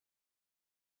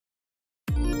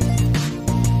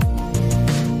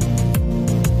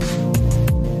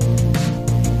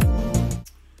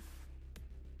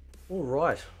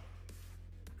right.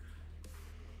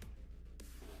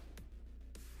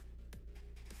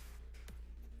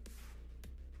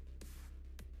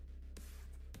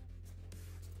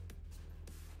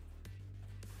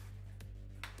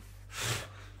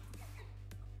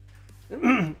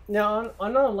 Now I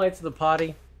know I'm late to the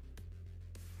party,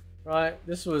 right?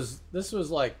 This was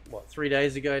like what, 3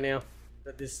 days ago now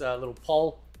that this little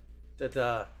poll that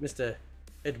Mr.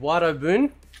 Ed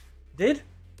Boon did.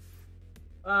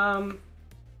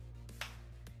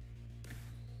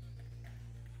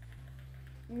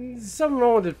 There's something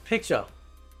wrong with the picture.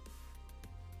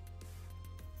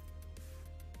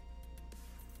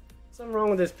 Something wrong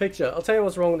with this picture. I'll tell you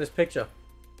what's wrong with this picture.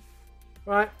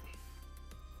 Right?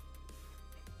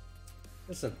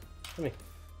 Listen, to me.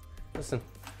 Listen.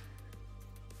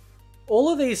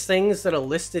 All of these things that are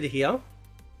listed here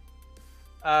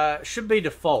should be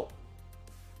default.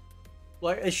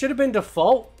 Like, it should have been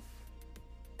default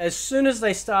as soon as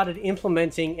they started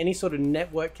implementing any sort of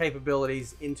network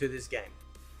capabilities into this game.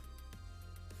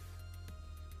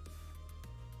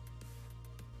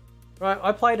 Right,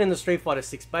 I played in the Street Fighter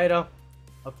 6 beta.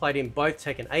 I played in both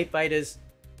Tekken 8 betas.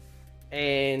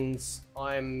 And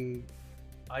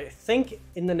I think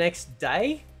in the next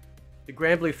day, the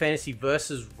Grand Blue Fantasy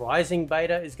Versus Rising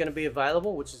beta is going to be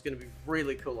available, which is going to be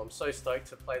really cool. I'm so stoked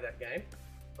to play that game,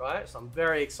 right? So I'm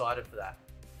very excited for that.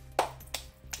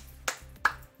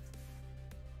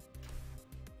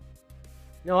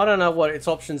 Now, I don't know what its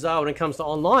options are when it comes to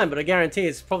online, but I guarantee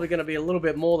it's probably going to be a little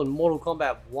bit more than Mortal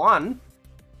Kombat 1.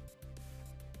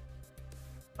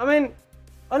 I mean,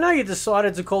 I know you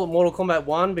decided to call it Mortal Kombat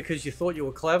 1 because you thought you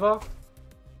were clever.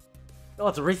 Oh,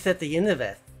 to reset the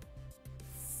internet.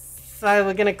 So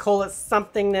we're going to call it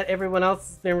something that everyone else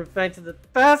has been referring to the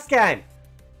first game.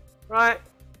 Right?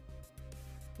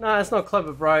 No, it's not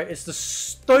clever, bro. It's the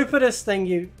stupidest thing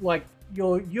you and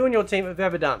your team have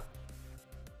ever done.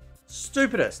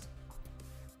 Stupidest.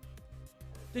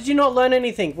 Did you not learn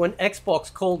anything when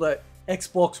Xbox called it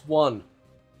Xbox One?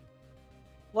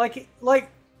 Like...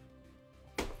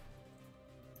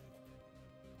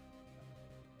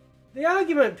 The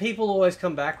argument people always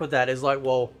come back with that is like,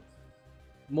 well,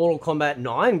 Mortal Kombat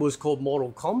 9 was called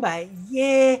Mortal Kombat.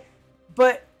 Yeah,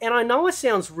 but, and I know it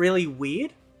sounds really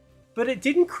weird, but it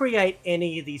didn't create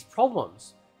any of these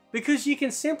problems. Because you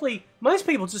can simply, most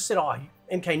people just said, oh,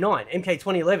 MK9, MK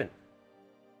 2011.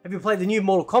 Have you played the new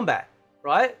Mortal Kombat,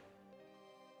 right?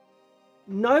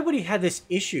 Nobody had this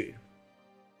issue,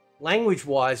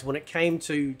 language-wise, when it came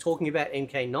to talking about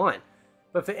MK9.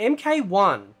 But for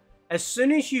MK1, as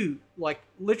soon as you, like,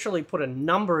 literally put a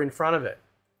number in front of it,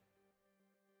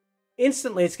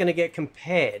 instantly it's going to get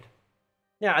compared.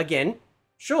 Now, again,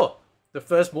 sure, the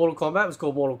first Mortal Kombat was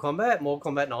called Mortal Kombat,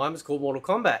 Mortal Kombat 9 was called Mortal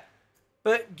Kombat.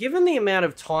 But given the amount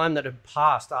of time that had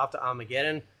passed after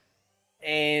Armageddon,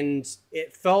 and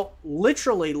it felt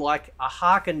literally like a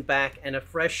harken back and a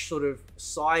fresh sort of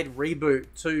side reboot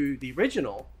to the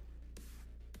original,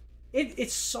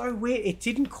 it's so weird. It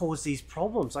didn't cause these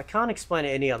problems. I can't explain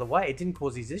it any other way. It didn't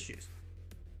cause these issues.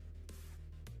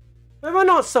 Am I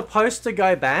not supposed to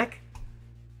go back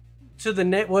to the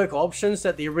network options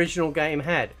that the original game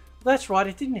had? That's right,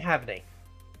 it didn't have any.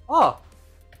 Oh,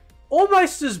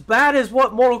 almost as bad as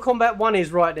what Mortal Kombat 1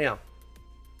 is right now.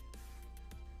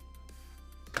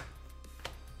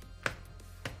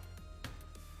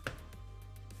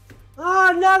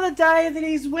 Oh, another day that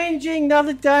he's whinging,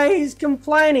 another day he's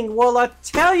complaining. Well, I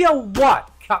tell you what,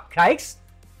 cupcakes,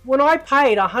 when I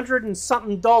paid $100 and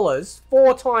something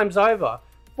 4 times over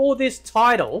for this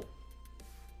title,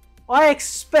 I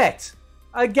expect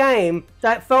a game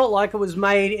that felt like it was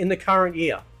made in the current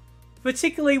year.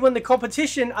 Particularly when the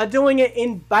competition are doing it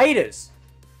in betas.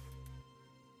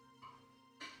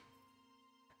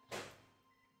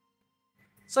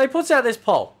 So he puts out this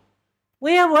poll.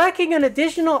 We are working on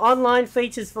additional online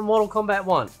features for Mortal Kombat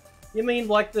 1. You mean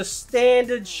like the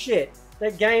standard shit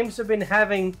that games have been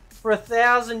having for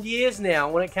 1,000 years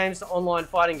now when it comes to online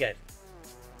fighting games?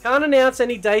 Can't announce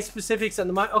any day specifics at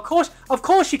the moment. Of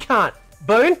course you can't,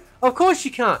 Boon. Of course you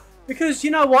can't. Because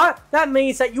you know what? That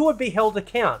means that you would be held to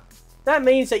account. That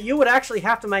means that you would actually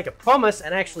have to make a promise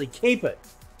and actually keep it.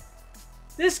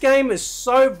 This game is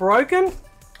so broken,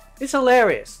 it's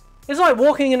hilarious. It's like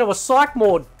walking into a psych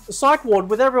ward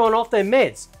with everyone off their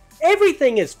meds.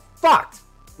 Everything is fucked,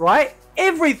 right?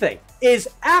 Everything is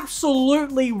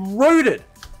absolutely rooted.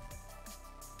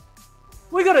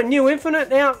 We got a new Infinite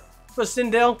now for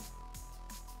Sindel,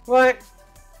 right?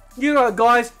 You got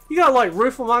guys, you got like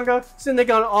Rooflemonger sitting there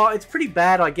going, oh, it's pretty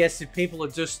bad, I guess, if people are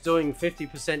just doing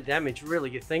 50% damage. Really,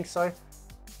 you think so?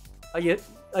 Are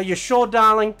you sure,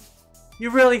 darling? You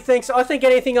really think so? I think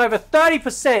anything over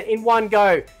 30% in one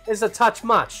go is a touch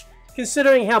much,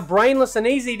 considering how brainless and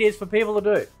easy it is for people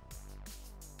to do.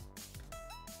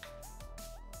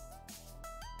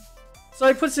 So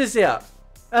he puts this out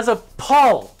as a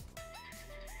poll.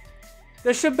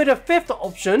 There should be a fifth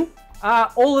option,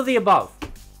 all of the above.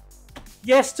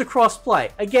 Yes to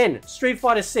crossplay. Again, Street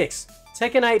Fighter 6,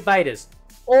 Tekken 8 betas,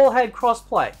 all had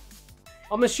crossplay.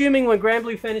 I'm assuming when Grand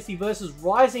Blue Fantasy vs.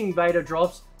 Rising beta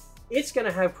drops, it's going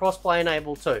to have crossplay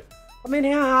enabled too. I mean,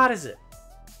 how hard is it?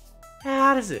 How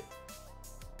hard is it?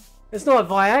 It's not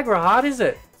Viagra hard, is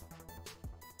it?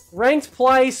 Ranked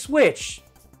play switch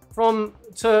from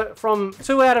 2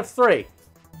 out of 3.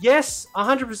 Yes,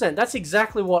 100%. That's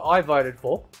exactly what I voted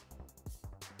for.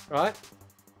 Right?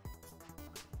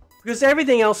 Because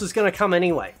everything else is going to come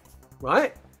anyway.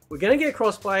 Right? We're going to get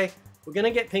crossplay. We're going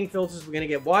to get ping filters. We're going to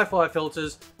get Wi-Fi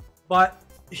filters. But,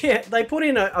 yeah, they put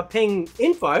in a ping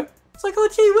info. It's like, oh,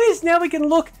 gee whiz. Now we can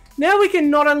look. Now we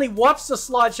can not only watch the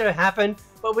slideshow happen,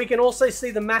 but we can also see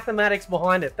the mathematics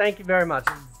behind it. Thank you very much.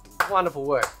 Wonderful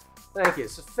work. Thank you.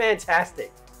 It's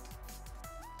fantastic.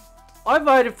 I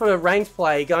voted for ranked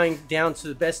play going down to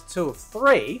the best 2 of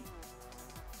 3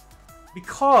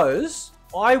 because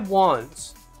I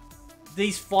want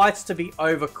these fights to be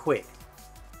over quick.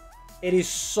 It is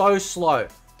so slow.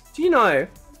 Do you know,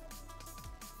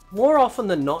 more often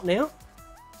than not now,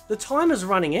 the time is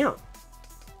running out.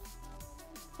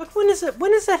 Like, when does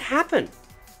that happen?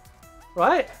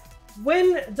 Right?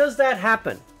 When does that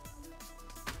happen?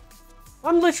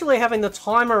 I'm literally having the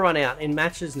timer run out in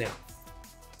matches now.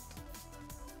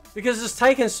 Because it's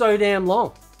taken so damn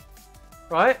long.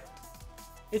 Right?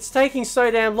 It's taking so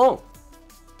damn long.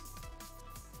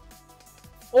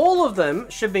 All of them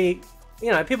should be,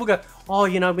 you know, people go, oh,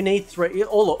 you know, we need 3.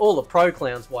 All the pro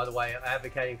clowns, by the way, are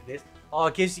advocating for this. Oh,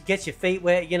 it gets your feet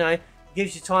wet, you know,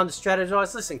 gives you time to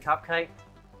strategize. Listen, Cupcake.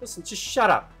 Listen, just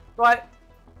shut up. Right?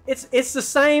 It's the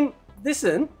same.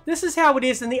 Listen, this is how it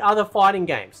is in the other fighting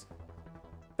games.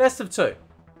 Best of 2.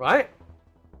 Right?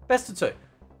 Best of 2.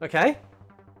 Okay?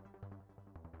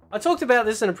 I talked about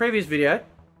this in a previous video,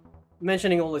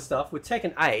 mentioning all this stuff with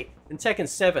Tekken 8 and Tekken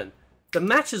 7. The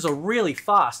matches are really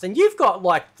fast, and you've got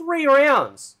like 3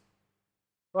 rounds,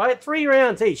 right? 3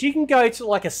 rounds each. You can go to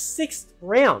like a 6th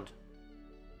round,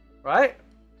 right?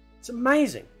 It's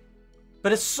amazing,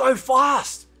 but it's so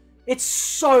fast. It's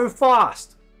so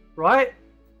fast, right?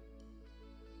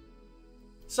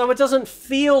 So it doesn't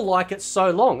feel like it's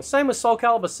so long. Same with Soul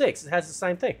Calibur 6. It has the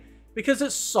same thing because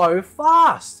it's so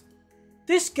fast.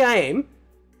 This game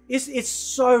it's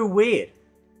so weird.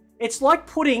 It's like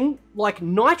putting like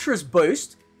nitrous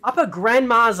boost up a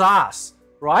grandma's ass,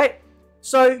 right?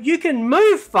 So you can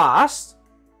move fast,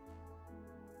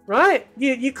 right?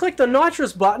 You click the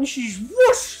nitrous button, she's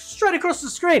whoosh straight across the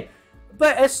screen.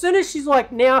 But as soon as she's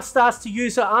like now starts to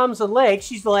use her arms and legs,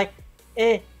 she's like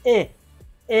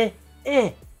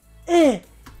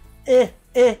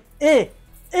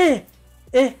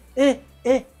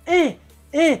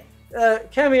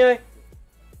cameo,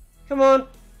 come on,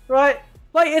 right?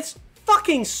 Like, it's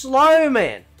fucking slow,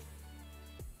 man.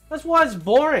 That's why it's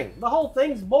boring. The whole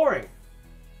thing's boring.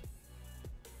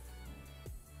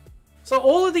 So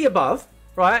all of the above,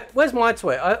 right? Where's my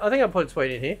tweet? I think I put a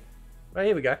tweet in here. Right,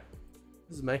 here we go.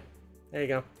 This is me. There you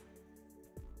go.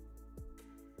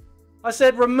 I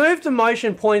said, remove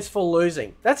demotion points for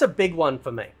losing. That's a big one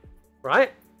for me,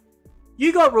 right?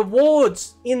 You got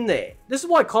rewards in there. This is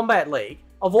why Combat League,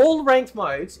 of all the ranked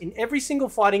modes in every single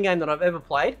fighting game that I've ever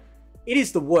played, it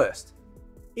is the worst.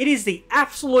 It is the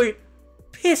absolute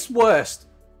piss worst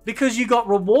because you got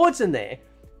rewards in there.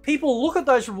 People look at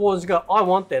those rewards and go, I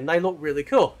want them. They look really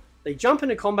cool. They jump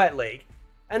into Combat League,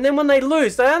 and then when they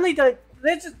lose, they don't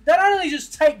only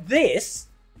just take this,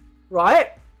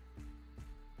 right?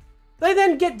 They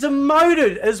then get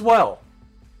demoted as well.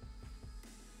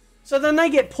 So then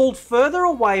they get pulled further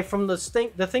away from the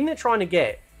thing they're trying to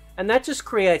get, and that just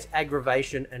creates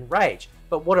aggravation and rage.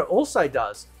 But what it also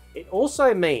does, it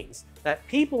also means that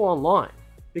people online,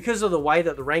 because of the way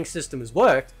that the rank system has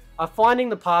worked, are finding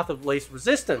the path of least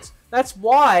resistance. That's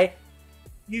why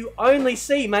you only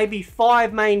see maybe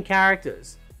 5 main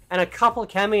characters and a couple of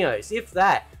cameos, if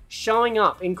that, showing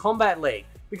up in Combat League,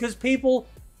 because people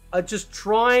are just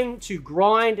trying to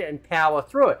grind and power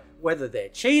through it. Whether they're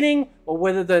cheating or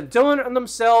whether they're doing it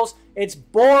themselves, it's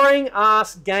boring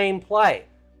ass gameplay.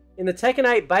 In the Tekken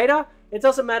 8 beta, it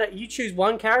doesn't matter. You choose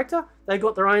one character, they've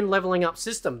got their own leveling up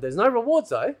system. There's no rewards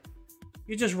though.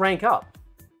 You just rank up.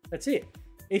 That's it.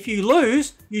 If you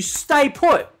lose, you stay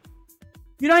put.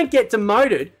 You don't get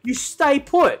demoted, you stay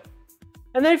put.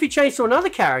 And then if you change to another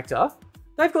character,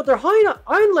 they've got their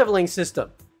own leveling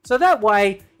system. So that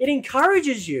way, it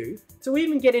encourages you to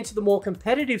even get into the more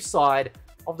competitive side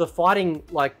of the fighting,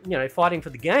 like, you know, fighting for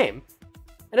the game.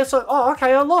 And it's like, oh,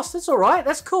 okay, I lost. That's all right.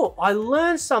 That's cool. I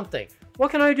learned something.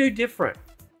 What can I do different?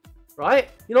 Right?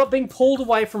 You're not being pulled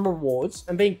away from rewards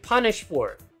and being punished for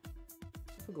it.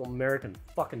 Typical American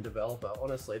fucking developer,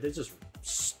 honestly. They're just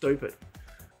stupid.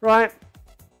 Right?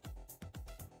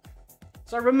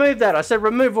 So remove that. I said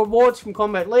remove rewards from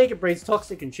Combat League. It breeds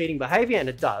toxic and cheating behavior, and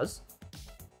it does.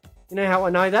 You know how I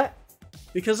know that?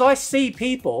 Because I see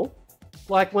people,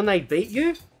 like when they beat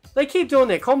you, they keep doing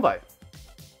their combo.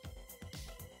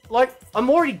 Like, I'm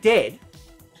already dead.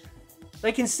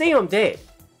 They can see I'm dead.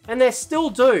 And they still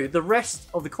do the rest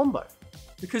of the combo.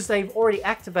 Because they've already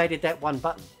activated that one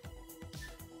button.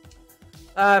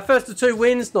 First to 2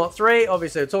 wins, not 3.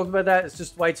 Obviously, I talked about that. It's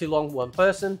just way too long for one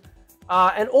person.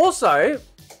 And also,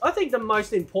 I think the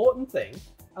most important thing,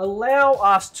 allow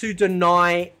us to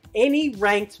deny any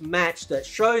ranked match that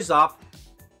shows up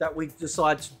that we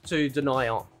decide to deny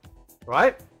on.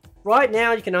 Right? Right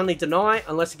now, you can only deny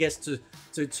unless it gets to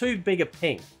too big a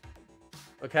ping.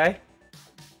 Okay?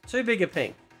 Too big a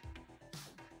ping.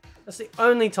 That's the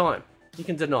only time you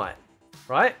can deny it.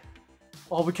 Right?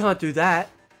 Oh, we can't do that.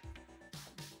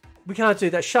 We can't do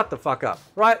that. Shut the fuck up.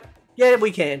 Right? Yeah,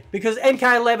 we can. Because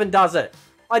MK11 does it.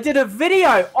 I did a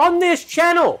video on this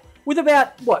channel with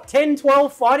about, what, 10,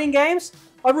 12 fighting games?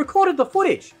 I recorded the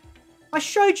footage. I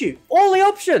showed you all the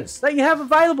options that you have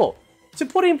available to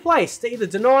put in place to either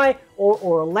deny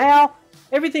or allow.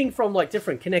 Everything from like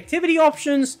different connectivity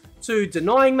options to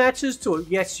denying matches to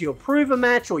yes, you approve a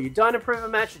match or you don't approve a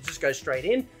match, it just goes straight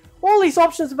in. All these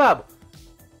options available.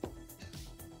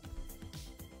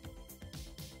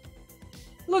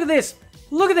 Look at this.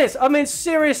 Look at this. I mean,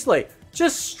 seriously.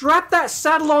 Just strap that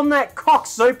saddle on that cock,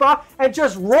 Super, and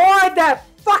just ride that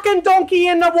fucking donkey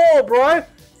in the wall, bro.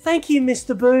 Thank you,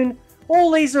 Mr. Boon.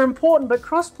 All these are important, but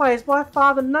crossplay is by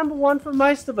far the #1 for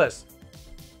most of us.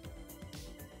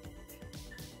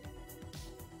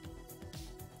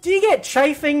 Do you get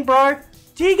chafing, bro?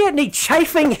 Do you get any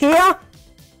chafing here?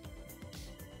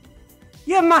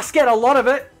 You must get a lot of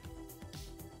it.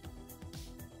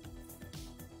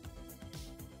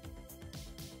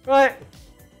 Right?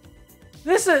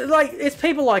 This is like, it's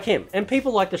people like him and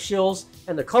people like the shills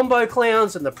and the combo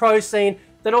clowns and the pro scene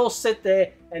that all sit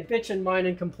there and bitch and moan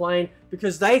and complain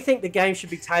because they think the game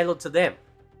should be tailored to them.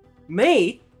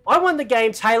 Me, I want the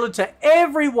game tailored to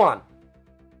everyone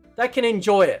that can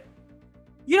enjoy it.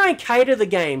 You don't cater the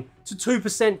game to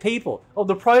 2% people of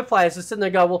the pro players that sit there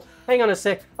and go, well, hang on a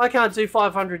sec, I can't do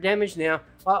 500 damage now.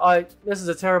 This is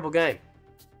a terrible game.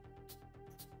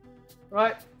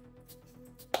 Right?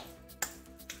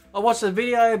 I watched a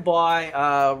video by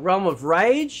Realm of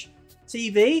Rage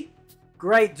TV.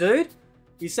 Great dude.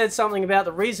 He said something about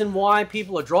the reason why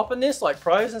people are dropping this, like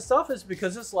pros and stuff, is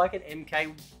because it's like an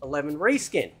MK11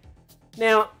 reskin.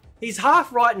 Now, he's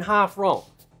half right and half wrong.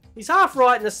 He's half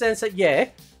right in the sense that, yeah,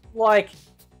 like,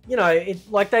 you know,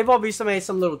 like they've obviously made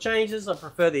some little changes. I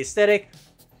prefer the aesthetic.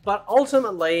 But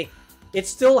ultimately, it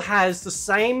still has the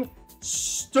same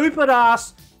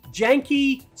stupid-ass,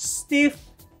 janky, stiff,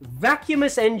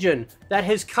 vacuumous engine that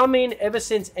has come in ever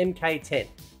since MK10.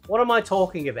 What am I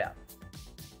talking about?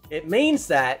 It means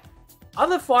that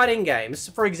other fighting games,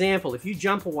 for example, if you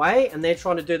jump away and they're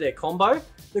trying to do their combo,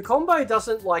 the combo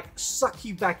doesn't like suck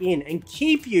you back in and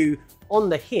keep you on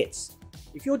the hits.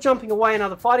 If you're jumping away in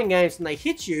other fighting games and they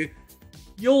hit you,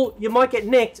 you might get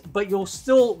nicked, but you'll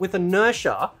still, with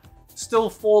inertia, still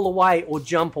fall away or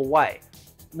jump away.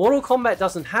 Mortal Kombat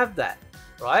doesn't have that,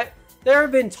 right? There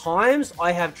have been times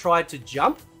I have tried to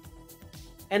jump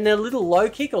and their little low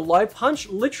kick or low punch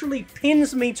literally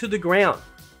pins me to the ground.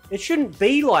 It shouldn't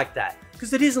be like that,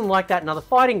 because it isn't like that in other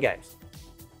fighting games.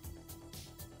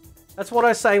 That's what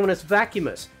I say when it's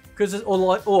vacuumous,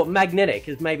 or magnetic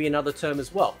is maybe another term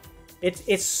as well.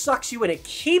 It sucks you in, it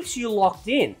keeps you locked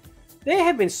in. There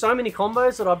have been so many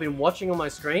combos that I've been watching on my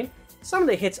screen. Some of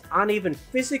the hits aren't even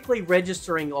physically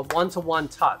registering a one-to-one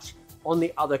touch on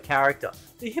the other character.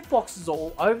 The hitboxes are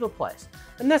all over the place.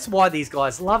 And that's why these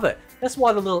guys love it. That's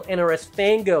why the little NRS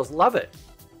fangirls love it.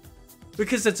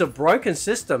 Because it's a broken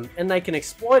system and they can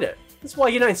exploit it. That's why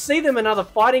you don't see them in other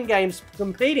fighting games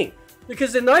competing.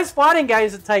 Because in those fighting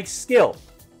games it takes skill.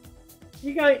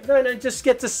 You don't just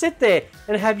get to sit there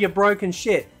and have your broken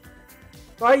shit.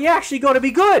 Right? You actually got to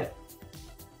be good.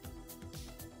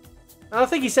 And I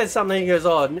think he said something, he goes,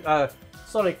 oh,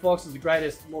 Sonic Fox is the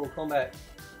greatest Mortal Kombat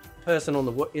person on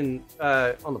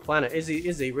the planet. Is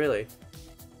he really?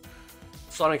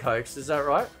 Sonic hoax, is that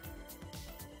right?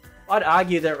 I'd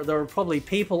argue that there are probably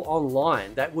people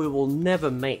online that we will never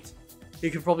meet who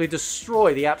could probably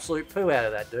destroy the absolute poo out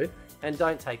of that dude. And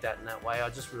don't take that in that way. I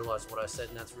just realised what I said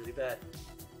and that's really bad.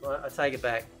 Right, I take it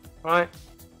back. Right?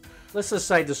 Let's just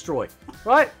say destroy.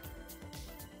 Right?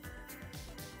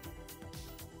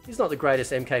 He's not the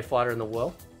greatest MK fighter in the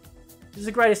world. He's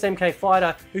the greatest MK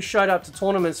fighter who showed up to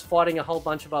tournaments fighting a whole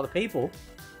bunch of other people.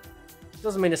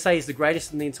 Doesn't mean to say he's the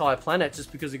greatest in the entire planet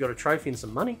just because he got a trophy and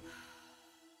some money.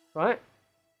 Right?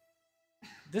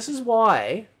 This is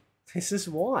why,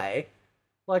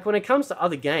 like when it comes to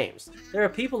other games, there are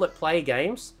people that play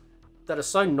games that are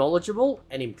so knowledgeable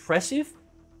and impressive.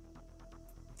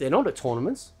 They're not at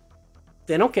tournaments.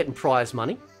 They're not getting prize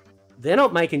money. They're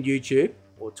not making YouTube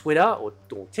or Twitter or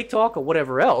TikTok or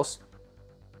whatever else.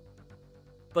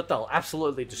 But they'll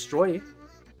absolutely destroy you.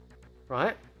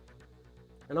 Right?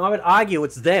 And I would argue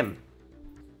it's them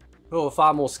who are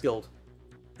far more skilled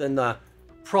than the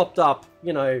propped up,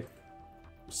 you know,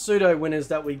 pseudo winners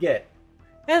that we get.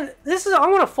 And this is, I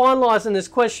want to finalize in this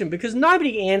question because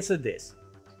nobody answered this.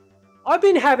 I've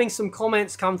been having some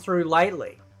comments come through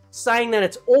lately saying that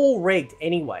it's all rigged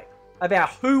anyway about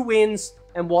who wins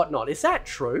and whatnot. Is that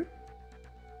true?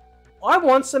 I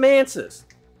want some answers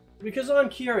because I'm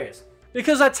curious.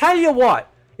 Because I tell you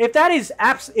what, if that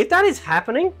is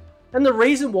happening, and the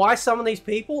reason why some of these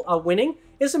people are winning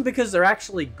isn't because they're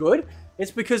actually good,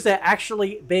 it's because they're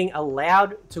actually being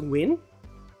allowed to win.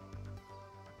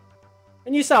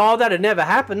 And you say, oh, that'd never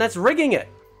happen, that's rigging it.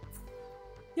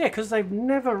 Yeah, because they've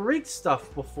never rigged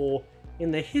stuff before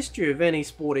in the history of any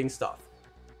sporting stuff.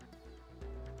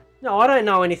 No, I don't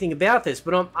know anything about this,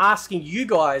 but I'm asking you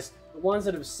guys, the ones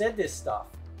that have said this stuff,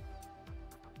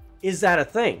 is that a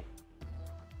thing?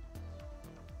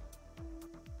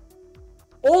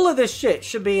 All of this shit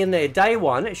should be in there day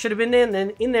one. It should have been there and then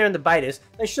in there in the betas.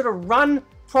 They should have run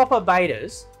proper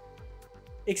betas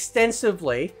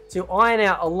extensively to iron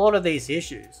out a lot of these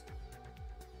issues.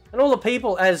 And all the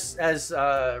people, as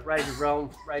Rage of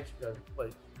Realm,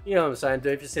 you know what I'm saying,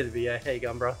 dude? If you see the video, how you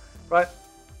going, bro? Right?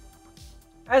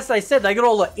 As they said, they got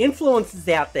all the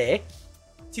influencers out there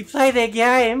to play their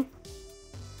game,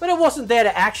 but it wasn't there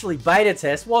to actually beta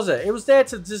test, was it? It was there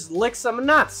to just lick some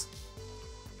nuts,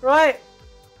 right?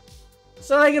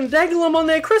 So they can dangle them on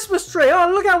their Christmas tree. Oh,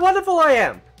 look how wonderful I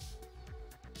am.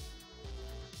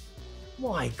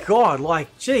 My God,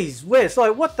 like, geez whiz.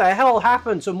 Like, what the hell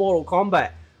happened to Mortal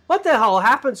Kombat? What the hell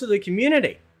happened to the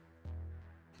community?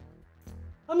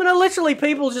 I mean, literally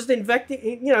people just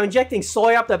injecting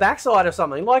soy up their backside or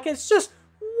something. Like, it's just,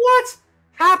 what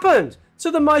happened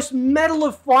to the most metal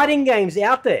of fighting games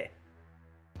out there?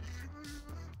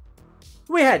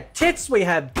 We had tits, we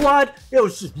had blood, it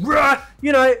was just,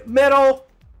 you know, metal.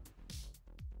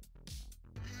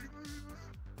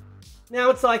 Now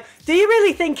it's like, do you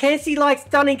really think Casey likes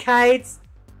stunning Cades?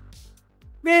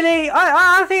 Really?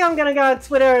 I think I'm gonna go on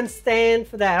Twitter and stand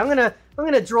for that. I'm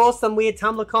gonna draw some weird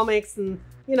Tumblr comics and,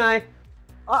 you know,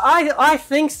 I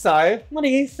think so. What do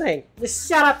you think? Just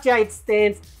shut up, Jade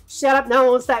Stans. Shut up, no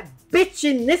one wants that bitch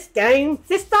in this game,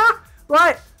 sister?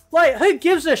 Right? Like, who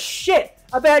gives a shit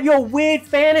about your weird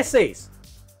fantasies?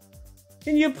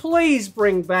 Can you please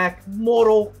bring back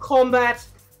Mortal Kombat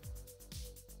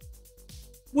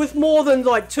with more than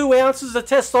like 2 ounces of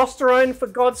testosterone, for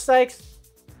God's sakes?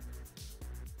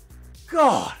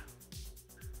 God.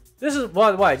 This is,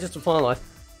 by the way, just to finalize,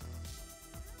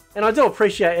 and I do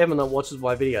appreciate everyone that watches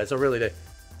my videos, I really do.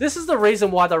 This is the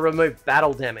reason why they removed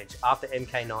battle damage after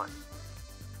MK9.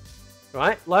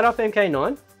 Right? Load up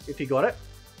MK9, if you got it.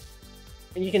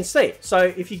 And you can see. So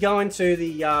if you go into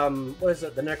the, what is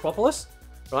it, the Necropolis,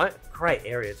 right? Great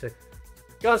area too.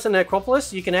 Go into the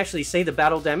Necropolis, you can actually see the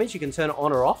battle damage. You can turn it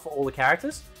on or off for all the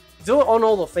characters. Do it on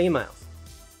all the females.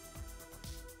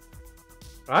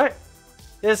 Right?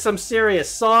 There's some serious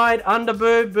side, under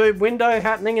boob, window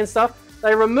happening and stuff.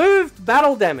 They removed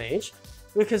battle damage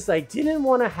because they didn't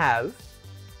want to have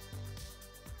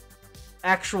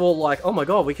actual, like, oh my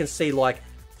God, we can see like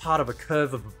part of a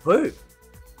curve of a boob.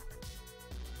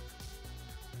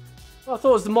 I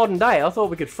thought it was the modern day. I thought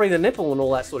we could free the nipple and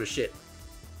all that sort of shit.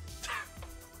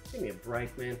 Give me a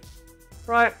break, man.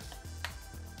 Right.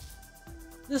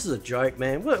 This is a joke,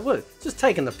 man. We're just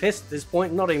taking the piss at this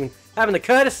point, not even having the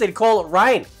courtesy to call it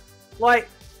rain. Like,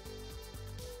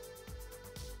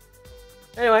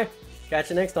 anyway,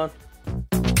 catch you next time.